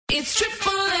It's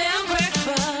Triple M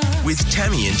breakfast with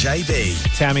Tammy and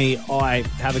JB. Tammy, I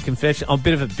have a confession. I'm a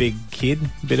bit of a big kid.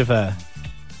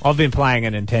 I've been playing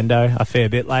a Nintendo a fair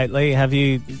bit lately. Have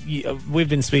you?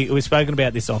 We've spoken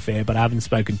about this off air, but I haven't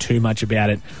spoken too much about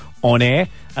it on air,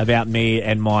 about me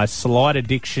and my slight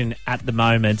addiction at the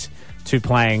moment to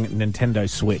playing Nintendo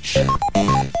Switch.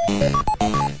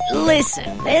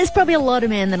 Listen, there's probably a lot of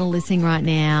men that are listening right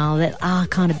now that are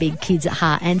kind of big kids at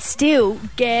heart and still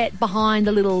get behind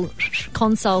the little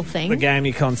console thing. The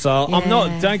gaming console. Yeah. I'm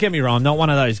not, don't get me wrong, I'm not one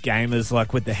of those gamers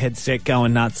like with the headset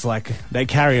going nuts, like they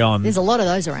carry on. There's a lot of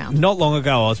those around. Not long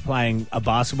ago I was playing a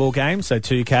basketball game, so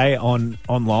 2K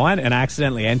online, and I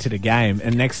accidentally entered a game,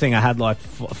 and next thing I had like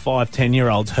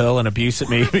 5-10-year-olds hurling abuse at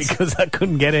me because I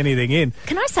couldn't get anything in.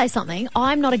 Can I say something?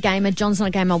 I'm not a gamer, John's not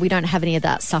a gamer, we don't have any of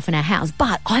that stuff in our house,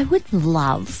 but I would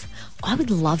love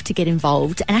to get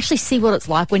involved and actually see what it's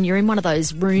like when you're in one of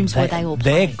those rooms where they all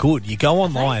play. They're good. You go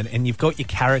online and you've got your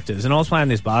characters. And I was playing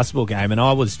this basketball game and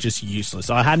I was just useless.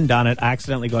 I hadn't done it. I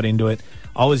accidentally got into it.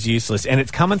 I was useless. And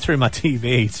it's coming through my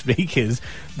TV speakers.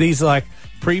 These like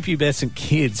prepubescent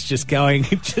kids just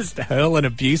hurling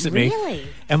abuse at me. Really?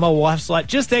 And my wife's like,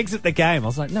 just exit the game. I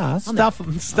was like, no, stuff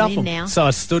them. Now. So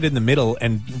I stood in the middle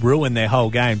and ruined their whole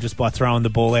game just by throwing the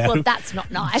ball out. Well, that's not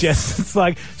nice. It's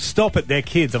like, stop it, they're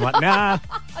kids. I'm like, nah,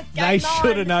 they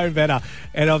should have known better.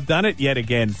 And I've done it yet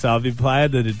again. So I've been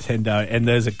playing the Nintendo, and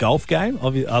there's a golf game.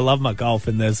 I love my golf,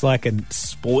 and there's like a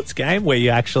sports game where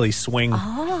you actually swing.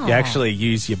 Oh. You actually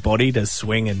use your body to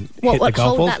swing and hit the golf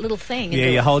hold ball. that little thing? Yeah,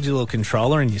 you hold your little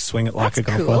controller and you swing it like That's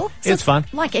a golf cool. ball. So it's fun.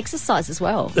 Like exercise as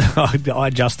well. I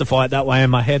justify it that way in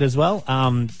my head as well.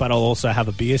 But I'll also have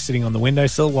a beer sitting on the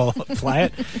windowsill while I play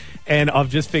it. And I've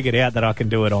just figured out that I can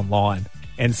do it online.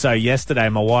 And so yesterday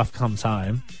my wife comes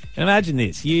home. And imagine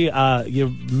this. You're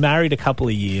married a couple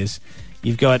of years.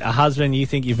 You've got a husband. You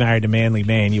think you've married a manly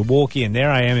man. You walk in. There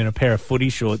I am in a pair of footy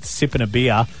shorts, sipping a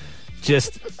beer,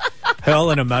 just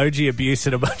hurling emoji abuse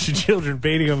at a bunch of children,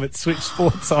 beating them at Switch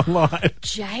Sports Online.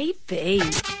 JB.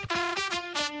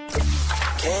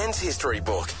 Cairns History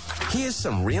Book. Here's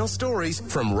some real stories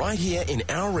from right here in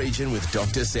our region with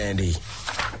Dr. Sandy.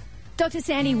 Dr.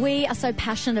 Sandy, we are so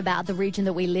passionate about the region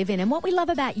that we live in, and what we love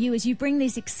about you is you bring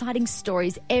these exciting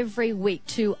stories every week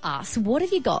to us. What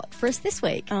have you got for us this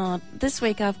week? This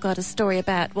week I've got a story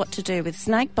about what to do with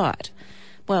snakebite.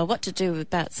 Well, what to do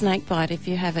about snakebite if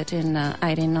you have it in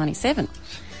 1897.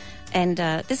 And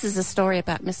this is a story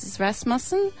about Mrs.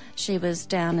 Rasmussen. She was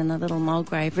down in the Little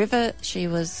Mulgrave River. She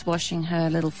was washing her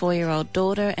little 4-year-old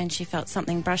daughter, and she felt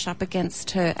something brush up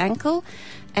against her ankle,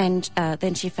 and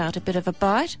then she felt a bit of a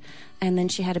bite, and then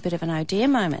she had a bit of an oh dear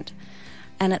moment.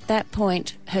 And at that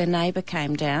point, her neighbour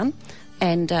came down,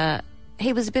 and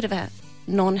he was a bit of a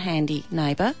non-handy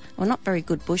neighbour, or not very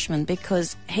good bushman,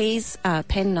 because his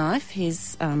penknife,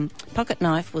 his pocket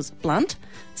knife was blunt,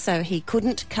 so he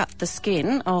couldn't cut the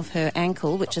skin of her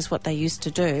ankle, which is what they used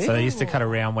to do. So they used to cut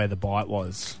around where the bite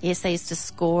was. Yes, they used to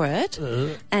score it,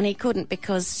 and he couldn't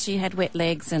because she had wet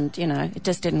legs and, it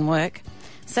just didn't work.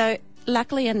 So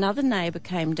luckily another neighbour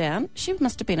came down. She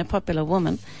must have been a popular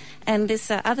woman. And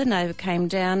this other neighbour came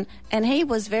down, and he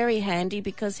was very handy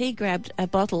because he grabbed a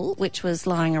bottle which was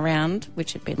lying around,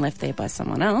 which had been left there by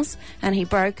someone else, and he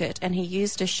broke it, and he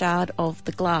used a shard of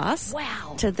the glass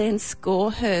to then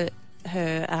score her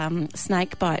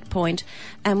snake bite point,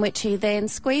 and which he then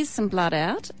squeezed some blood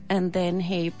out, and then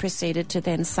he proceeded to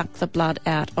then suck the blood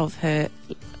out of her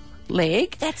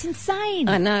leg. That's insane.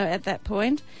 I know, at that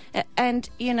point. And,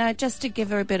 just to give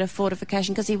her a bit of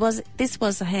fortification, because this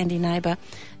was a handy neighbour,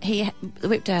 he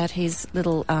whipped out his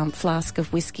little flask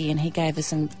of whiskey, and he gave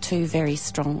her 2 very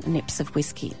strong nips of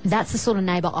whiskey. That's the sort of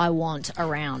neighbour I want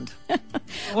around.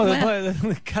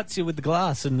 It cuts you with the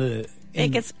glass and the... It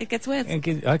gets worse.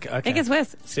 Okay. It gets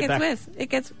worse. Sit it back.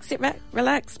 gets worse. Sit back,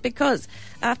 relax, because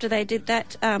after they did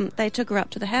that, they took her up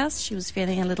to the house. She was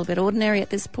feeling a little bit ordinary at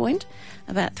this point.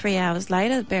 About 3 hours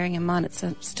later, bearing in mind it's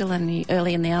still only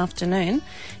early in the afternoon,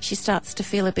 she starts to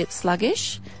feel a bit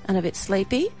sluggish and a bit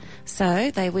sleepy.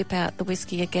 So they whip out the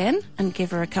whiskey again and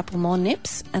give her a couple more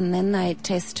nips, and then they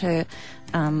test her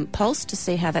pulse to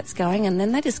see how that's going, and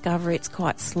then they discover it's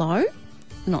quite slow.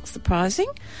 Not surprising.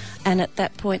 And at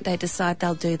that point they decide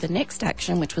they'll do the next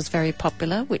action, which was very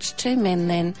popular, which 2 men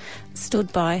then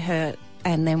stood by her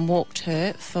and then walked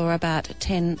her for about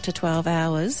 10 to 12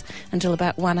 hours until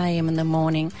about 1 a.m. in the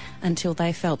morning, until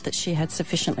they felt that she had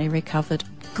sufficiently recovered.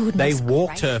 Goodness They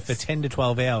walked her gracious. for 10 to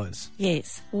 12 hours.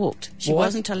 Yes, walked. She What?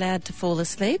 wasn't allowed to fall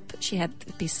asleep. She had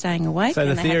to be staying awake. So the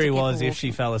and they had to theory get her was if walking.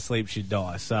 she fell asleep, she'd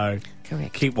die. So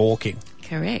Correct. keep walking.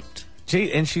 Correct.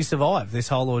 Gee, and she survived this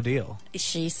whole ordeal.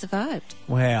 She survived.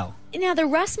 Wow. Now, the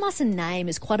Rasmussen name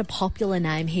is quite a popular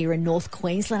name here in North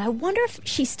Queensland. I wonder if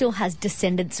she still has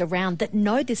descendants around that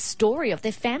know this story of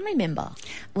their family member.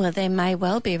 Well, there may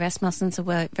well be. Rasmussen's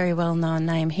a very well-known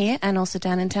name here and also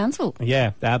down in Townsville.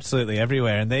 Yeah, absolutely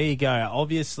everywhere. And there you go.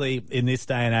 Obviously, in this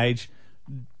day and age,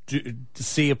 to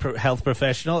see a health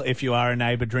professional, if you are a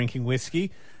neighbour drinking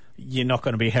whiskey, you're not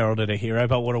going to be heralded a hero.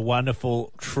 But what a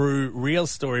wonderful, true, real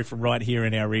story from right here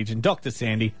in our region. Dr.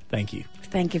 Sandy, thank you.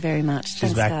 Thank you very much. She's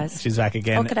Thanks, back. guys. She's back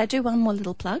again. Oh, could I do one more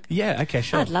little plug? Yeah, okay,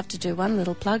 sure. I'd love to do one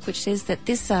little plug, which says that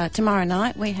this tomorrow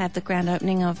night we have the grand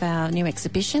opening of our new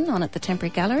exhibition on at the Temporary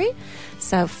Gallery.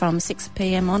 So from 6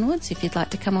 p.m. onwards, if you'd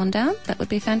like to come on down, that would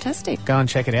be fantastic. Go and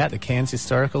check it out, the Cairns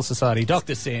Historical Society.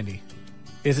 Dr. Sandy.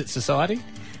 Is it Society?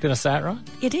 Did I say it right?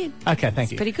 You did. Okay,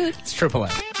 thank you. Pretty good. It's Triple A.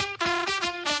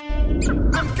 I'm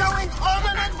going on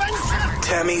an adventure.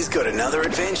 Tammy's got another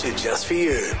adventure just for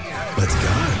you. Let's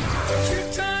go.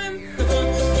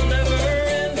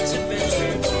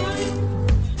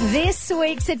 This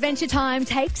week's Adventure Time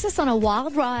takes us on a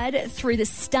wild ride through the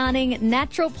stunning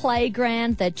natural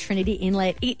playground, the Trinity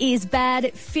Inlet. It is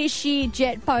bad, fishy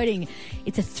jet boating.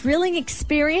 It's a thrilling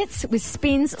experience with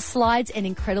spins, slides, and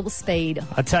incredible speed.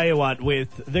 I tell you what,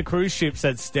 with the cruise ships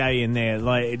that stay in there,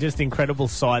 like just incredible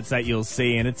sights that you'll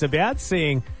see, and it's about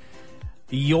seeing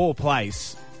your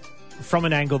place from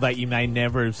an angle that you may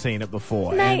never have seen it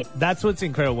before. Mate. And that's what's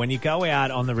incredible. When you go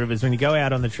out on the rivers, when you go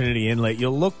out on the Trinity Inlet,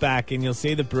 you'll look back and you'll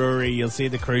see the brewery, you'll see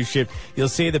the cruise ship, you'll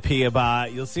see the pier bar,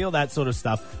 you'll see all that sort of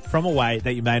stuff from a way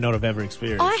that you may not have ever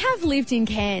experienced. I have lived in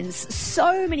Cairns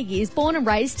so many years, born and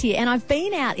raised here, and I've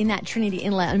been out in that Trinity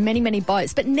Inlet on many, many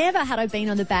boats, but never had I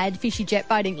been on the bad, fishy jet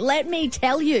boating. Let me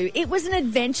tell you, it was an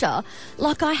adventure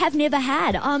like I have never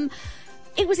had.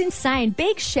 It was insane.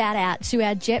 Big shout out to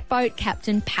our jet boat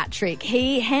captain, Patrick.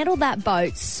 He handled that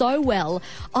boat so well.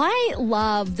 I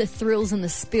love the thrills and the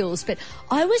spills, but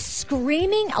I was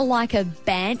screaming like a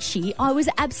banshee. I was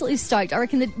absolutely stoked. I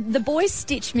reckon the boys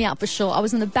stitched me up for sure. I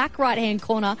was in the back right-hand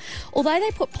corner. Although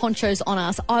they put ponchos on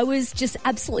us, I was just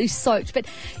absolutely soaked. But,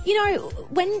 you know,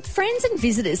 when friends and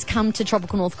visitors come to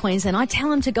tropical North Queensland, I tell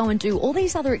them to go and do all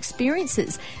these other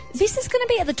experiences. This is going to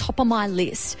be at the top of my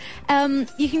list.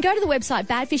 You can go to the website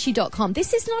badfishy.com.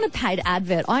 This is not a paid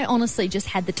advert. I honestly just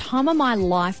had the time of my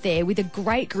life there with a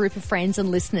great group of friends and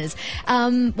listeners.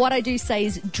 What I do say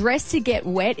is dress to get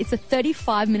wet. It's a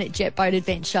 35-minute jet boat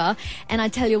adventure. And I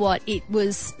tell you what, it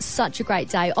was such a great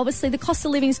day. Obviously, the cost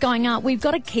of living's going up. We've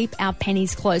got to keep our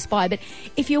pennies close by. But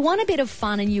if you want a bit of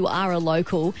fun and you are a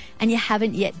local and you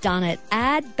haven't yet done it,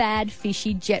 add bad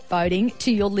fishy jet boating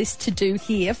to your list to do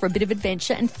here for a bit of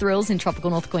adventure and thrills in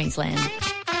tropical North Queensland.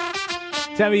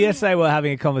 Tammy, yesterday we were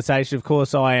having a conversation. Of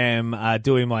course, I am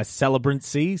doing my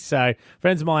celebrancy. So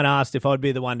friends of mine asked if I'd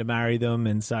be the one to marry them.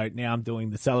 And so now I'm doing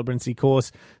the celebrancy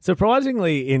course.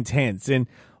 Surprisingly intense. And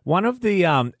one of the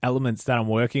elements that I'm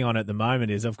working on at the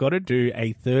moment is I've got to do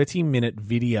a 30-minute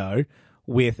video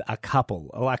with a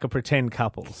couple, like a pretend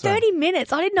couple. So 30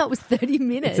 minutes? I didn't know it was 30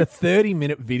 minutes. it's a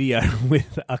 30-minute video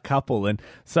with a couple. And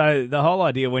so the whole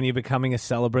idea when you're becoming a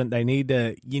celebrant, you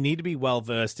need to be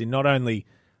well-versed in not only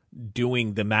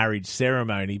doing the marriage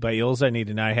ceremony, but you also need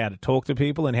to know how to talk to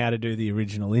people and how to do the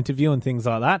original interview and things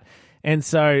like that. And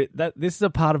so this is a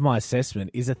part of my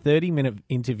assessment, is a 30-minute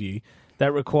interview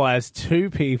that requires two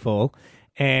people,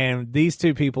 and these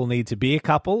two people need to be a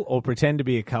couple or pretend to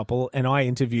be a couple, and I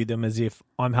interview them as if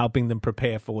I'm helping them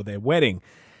prepare for their wedding.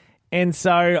 And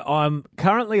so I'm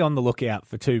currently on the lookout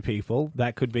for two people.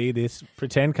 That could be this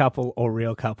pretend couple or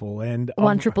real couple. And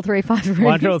 13353.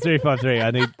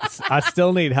 13353. I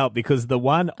still need help because the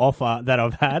one offer that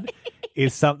I've had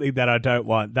is something that I don't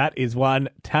want. That is one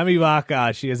Tammy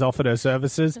Barker. She has offered her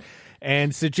services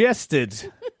and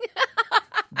suggested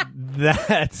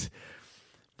that.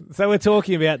 So we're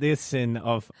talking about this, and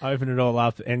I've opened it all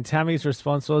up. And Tammy's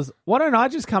response was, "Why don't I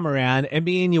just come around and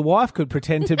me and your wife could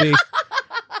pretend to be."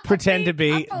 Pretend to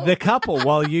be the couple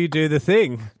while you do the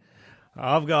thing."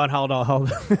 I've gone, hold on.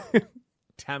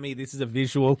 Tammy, this is a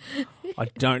visual I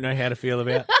don't know how to feel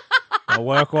about. My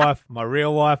work wife, my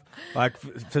real wife. Like,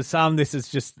 for some, this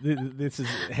is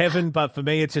heaven, but for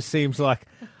me, it just seems like...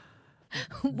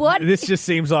 This just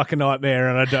seems like a nightmare,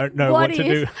 and I don't know what to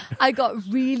do. I got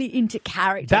really into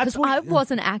character? Because I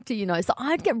was an actor, you know, so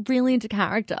I'd get really into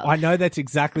character. I know that's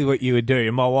exactly what you would do,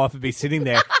 and my wife would be sitting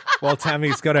there while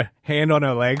Tammy's got a hand on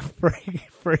her leg,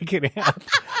 freaking out.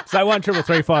 So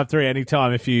 13353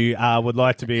 anytime if you would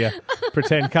like to be a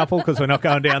pretend couple, because we're not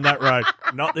going down that road.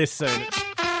 Not this soon.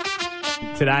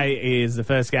 Today is the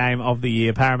first game of the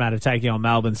year. Parramatta taking on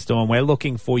Melbourne Storm. We're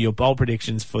looking for your bold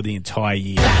predictions for the entire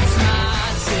year.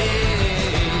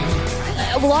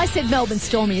 Well, I said Melbourne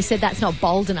Storm and you said that's not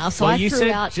bold enough, so Well, I you threw said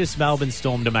out... just Melbourne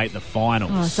Storm to make the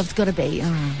finals. Oh, so it's got to be...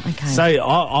 Oh, okay. So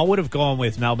I would have gone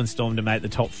with Melbourne Storm to make the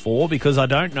top 4 because I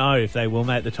don't know if they will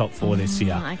make the top 4 this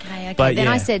year. Okay. But then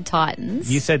yeah. I said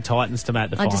Titans. You said Titans to make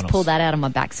the I finals. just pulled that out of my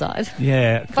backside.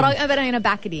 Yeah. But I'm going to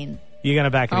back it in. You're going to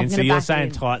back it I'm in. So gonna you're back it saying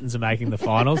in. Titans are making the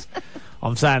finals.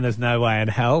 I'm saying there's no way in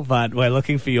hell, but we're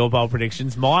looking for your bold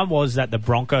predictions. Mine was that the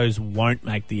Broncos won't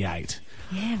make the 8.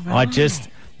 Yeah, right.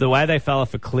 The way they fell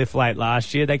off a cliff late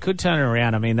last year, they could turn it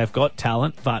around. I mean, they've got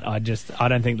talent, but I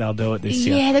don't think they'll do it this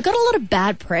year. Yeah, they've got a lot of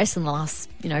bad press in the last,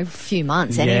 few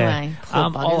months anyway. Poor I'll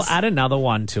buggers. add another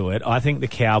one to it. I think the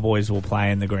Cowboys will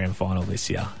play in the grand final this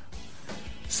year.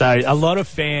 So a lot of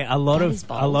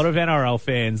NRL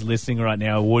fans listening right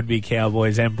now would be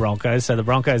Cowboys and Broncos. So the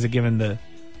Broncos are giving the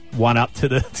one up to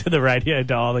the radio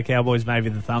dial. The Cowboys maybe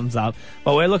the thumbs up.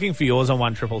 But we're looking for yours on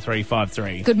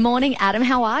 133353. Good morning, Adam.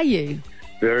 How are you?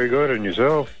 Very good, and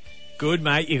yourself? Good,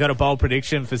 mate. You got a bold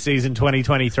prediction for season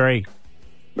 2023.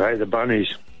 Mate, the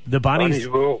Bunnies. The Bunnies.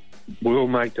 Will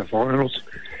make the finals,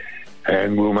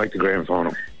 and will make the grand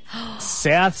final.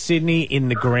 South Sydney in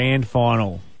the grand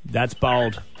final. That's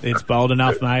bold. It's bold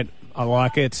enough, mate. I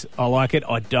like it.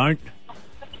 I don't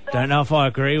know if I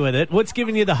agree with it. What's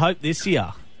giving you the hope this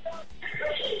year?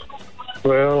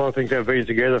 Well, I think they've been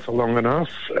together for long enough,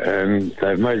 and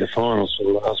they've made the finals for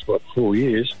the last, 4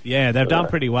 years. Yeah, they've done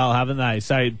pretty well, haven't they?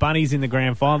 So Bunnies in the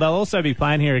grand final. They'll also be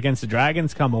playing here against the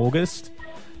Dragons come August.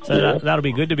 So that'll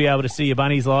be good to be able to see your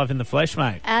Bunnies live in the flesh,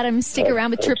 mate. Adam, stick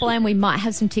around with Triple M. We might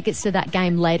have some tickets to that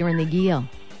game later in the year.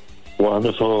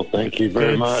 Wonderful. Thank you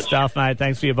very Good much. stuff, mate.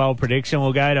 Thanks for your bold prediction.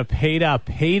 We'll go to Peter.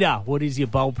 Peter, what is your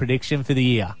bold prediction for the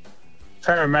year?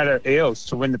 Parramatta Eels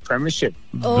to win the premiership.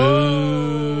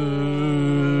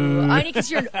 Only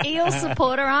because you're an Eel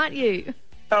supporter, aren't you?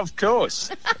 Of course.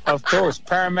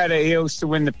 Parramatta Eels to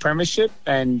win the premiership.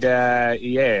 And,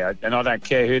 and I don't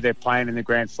care who they're playing in the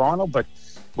grand final, but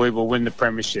we will win the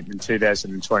premiership in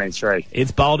 2023.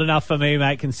 It's bold enough for me,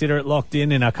 mate. Consider it locked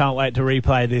in, and I can't wait to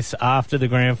replay this after the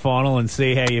grand final and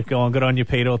see how you've gone. Good on you,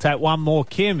 Peter. We'll take one more.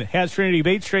 Kim, how's Trinity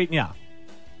Beach treating you?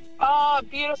 Oh,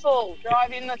 beautiful.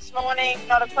 Drive in this morning,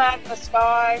 not a cloud in the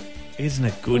sky. Isn't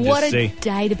it good What to a see?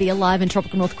 day to be alive in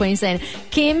tropical North Queensland.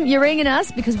 Kim, you're ringing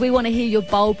us because we want to hear your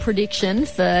bold prediction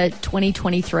for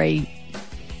 2023.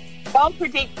 Bold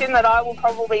prediction that I will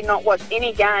probably not watch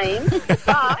any game,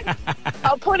 but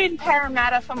I'll put in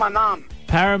Parramatta for my mum.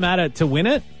 Parramatta to win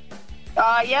it?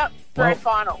 Yep, grand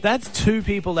final. That's 2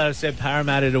 people that have said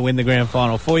Parramatta to win the grand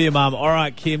final for your mum. All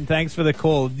right, Kim, thanks for the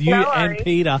call. You No and worries.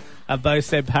 Peter have both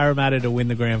said Parramatta to win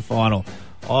the grand final.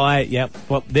 Well,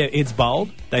 it's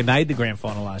bold. They made the grand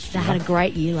final last They year. had a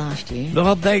great year last year.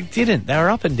 Well, they didn't. They were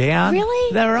up and down.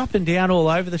 Really? They were up and down all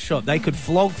over the shop. They could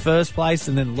flog first place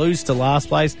and then lose to last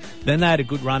place. Then they had a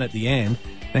good run at the end,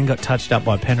 then got touched up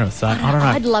by Penrith. So, I don't know.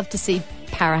 I'd love to see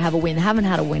Para have a win. They haven't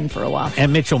had a win for a while.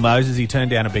 And Mitchell Moses, he turned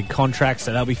down a big contract,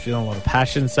 so they'll be feeling a lot of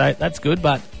passion. So that's good,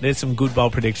 but there's some good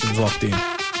bold predictions locked in.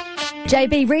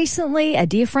 JB, recently a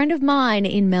dear friend of mine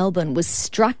in Melbourne was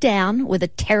struck down with a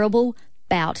terrible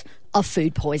bout of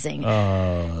food poisoning.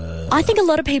 I think a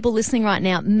lot of people listening right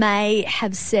now may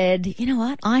have said, you know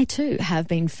what, I too have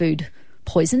been food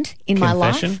poisoned in my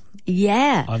Confession? life.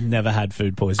 Yeah. I've never had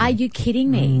food poisoning. Are you kidding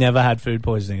me? Never had food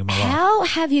poisoning in my life. How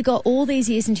have you got all these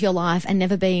years into your life and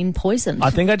never been poisoned?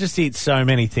 I think I just eat so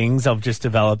many things. I've just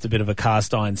developed a bit of a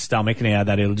cast iron stomach now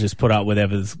that it'll just put up with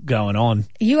whatever's going on.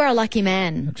 You are a lucky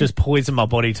man. Just poison my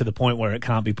body to the point where it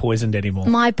can't be poisoned anymore.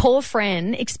 My poor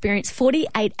friend experienced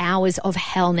 48 hours of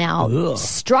hell now, Ugh.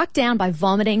 struck down by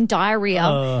vomiting,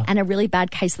 diarrhea, and a really bad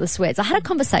case of the sweats. I had a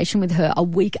conversation with her a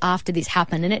week after this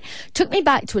happened, and it took me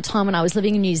back to a time when I was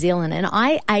living in New Zealand, and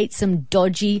I ate some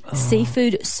dodgy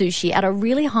seafood sushi at a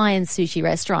really high-end sushi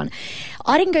restaurant.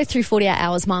 I didn't go through 48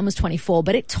 hours. Mine was 24,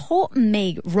 but it taught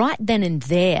me right then and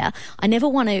there I never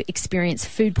want to experience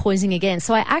food poisoning again.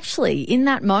 So I actually, in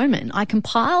that moment, I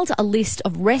compiled a list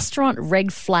of restaurant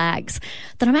red flags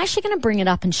that I'm actually going to bring it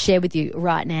up and share with you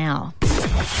right now.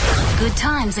 Good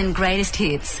times and greatest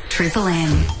hits. Triple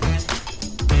M.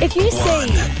 If you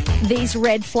see these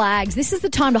red flags, this is the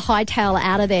time to hightail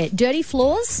out of there. Dirty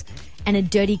floors and a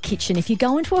dirty kitchen. If you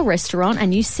go into a restaurant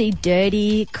and you see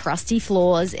dirty, crusty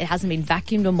floors, it hasn't been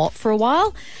vacuumed or mopped for a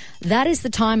while, that is the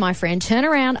time, my friend. Turn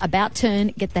around, about turn,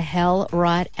 get the hell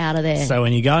right out of there. So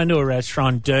when you go into a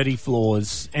restaurant, dirty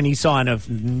floors, any sign of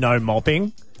no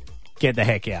mopping, get the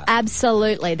heck out.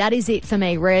 Absolutely. That is it for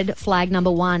me. Red flag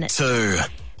number 1. 2,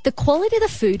 The quality of the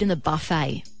food in the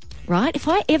buffet. right? If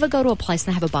I ever go to a place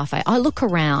and they have a buffet, I look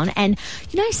around and,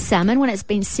 salmon, when it's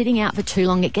been sitting out for too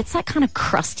long, it gets that kind of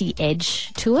crusty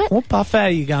edge to it. What buffet are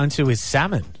you going to with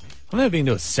salmon? I've never been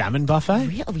to a salmon buffet.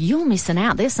 Really? You're missing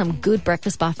out. There's some good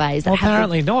breakfast buffets. Well,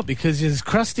 apparently not, because there's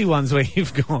crusty ones where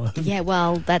you've gone. Yeah,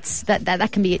 well, that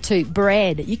can be it too.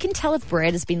 Bread. You can tell if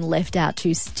bread has been left out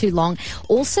too long.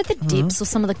 Also, the dips or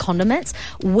some of the condiments,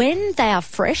 when they are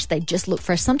fresh, they just look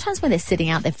fresh. Sometimes when they're sitting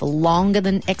out there for longer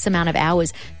than X amount of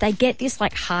hours, they get this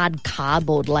like hard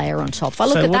cardboard layer on top. If I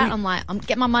look at that, I'm like, I'm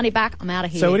getting my money back. I'm out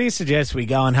of here. So what do you suggest we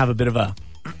go and have a bit of a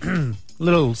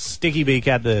little sticky beak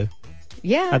at the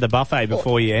buffet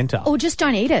before you enter? Or just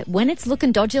don't eat it. When it's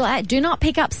looking dodgy like that, do not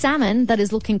pick up salmon that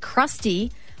is looking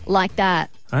crusty like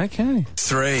that. Okay.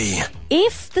 3.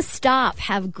 If the staff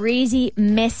have greasy,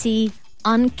 messy,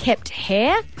 unkept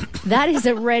hair, that is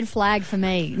a red flag for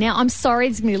me. Now, I'm sorry,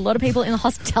 there's going to be a lot of people in the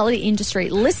hospitality industry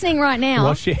listening right now.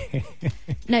 Wash your hair.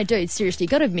 No, dude, seriously, you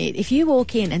got to admit, if you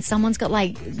walk in and someone's got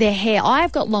like their hair,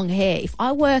 I've got long hair. If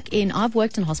I've worked in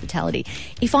hospitality.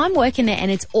 If I'm working there and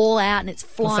it's all out and it's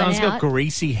flying Someone's out. got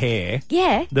greasy hair.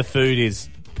 Yeah. The food is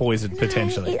poisoned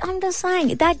potentially. I'm just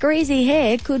saying, that greasy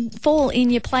hair could fall in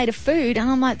your plate of food,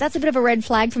 and I'm like, that's a bit of a red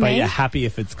flag for But me. you're happy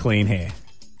if it's clean hair.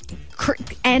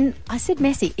 And I said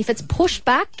messy. If it's pushed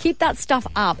back, keep that stuff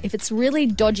up. If it's really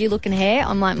dodgy looking hair,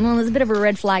 I'm like, there's a bit of a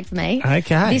red flag for me.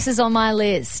 Okay. This is on my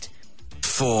list.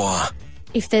 4.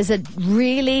 If there's a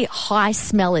really high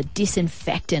smell of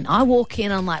disinfectant, I walk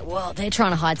in, I'm like, well, they're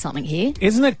trying to hide something here.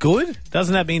 Isn't it good?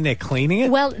 Doesn't that mean they're cleaning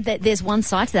it? Well, there's one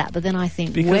side to that, but then I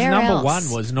think, because where number else?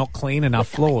 1 was not clean enough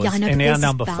floors, Yeah, I know, and but now there's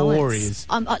number this 4 balance. is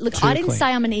Look, too I didn't clean. say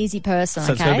I'm an easy person,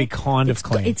 So okay? it's got to be kind of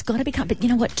clean. It's got to be kind, but you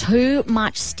know what? Too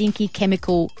much stinky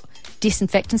chemical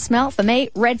disinfectant smell. For me,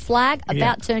 red flag,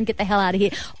 about turn, get the hell out of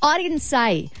here.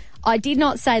 I did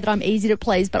not say that I'm easy to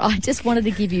please, but I just wanted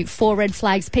to give you 4 red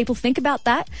flags. People, think about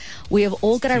that. We have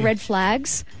all got our red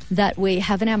flags that we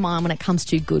have in our mind when it comes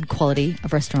to good quality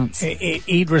of restaurants.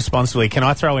 Eat responsibly. Can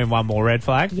I throw in one more red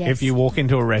flag? Yes. If you walk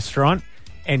into a restaurant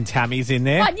and Tammy's in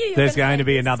there, I knew you were there's gonna going say to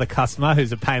be this. another customer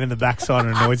who's a pain in the backside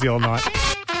and annoys you all night.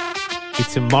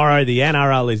 It's tomorrow. The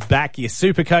NRL is back. Your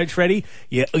Supercoach ready?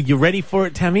 You ready for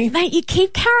it, Tammy? Mate, you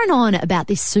keep carrying on about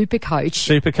this Supercoach.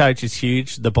 Supercoach is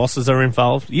huge. The bosses are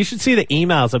involved. You should see the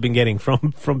emails I've been getting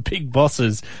from big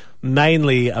bosses,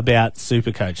 mainly about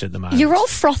Supercoach at the moment. You're all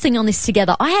frothing on this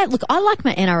together. I like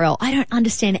my NRL. I don't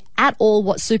understand at all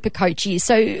what Supercoach is.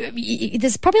 So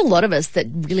there's probably a lot of us that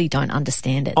really don't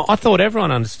understand it. I thought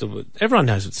everyone understood it. Everyone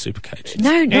knows what Supercoach is.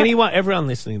 No, everyone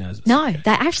listening knows it. No,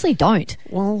 they actually don't.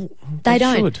 Well, they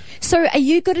don't. should. So are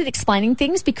you good at explaining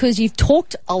things? Because you've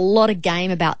talked a lot of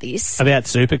game about this. About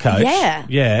Supercoach? Yeah.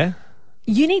 Yeah.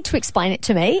 You need to explain it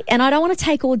to me, and I don't want to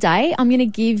take all day. I'm going to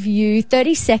give you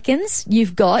 30 seconds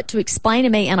you've got to explain to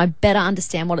me, and I better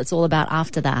understand what it's all about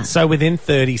after that. So within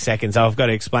 30 seconds, I've got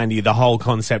to explain to you the whole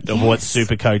concept of what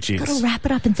Supercoach is. Got to wrap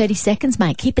it up in 30 seconds,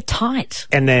 mate. Keep it tight.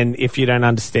 And then if you don't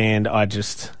understand,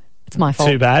 It's my fault.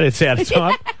 Too bad, it's out of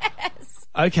time.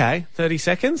 Okay, 30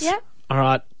 seconds? Yeah. All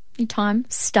right. Your time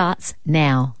starts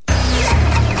now.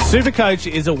 Supercoach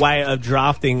is a way of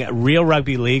drafting real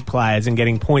rugby league players and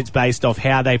getting points based off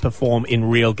how they perform in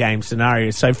real game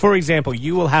scenarios. So, for example,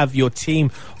 you will have your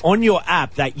team on your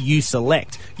app that you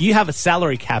select. You have a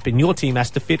salary cap and your team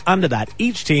has to fit under that.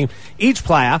 Each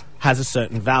player has a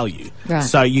certain value. Right.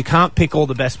 So you can't pick all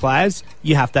the best players.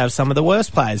 You have to have some of the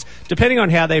worst players. Depending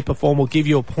on how they perform, will give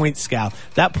you a point scale.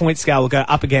 That point scale will go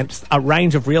up against a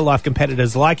range of real-life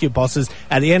competitors like your bosses.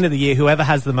 At the end of the year, whoever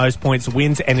has the most points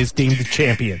wins and is deemed the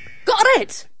champion. Got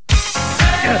it!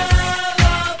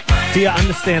 Do you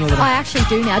understand a little? I actually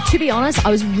do now. To be honest, I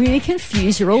was really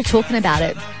confused. You're all talking about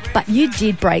it, but you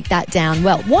did break that down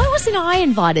well. Why wasn't I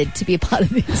invited to be a part of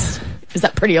this? Is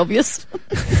that pretty obvious?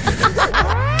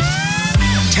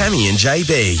 Tammy and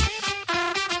JB.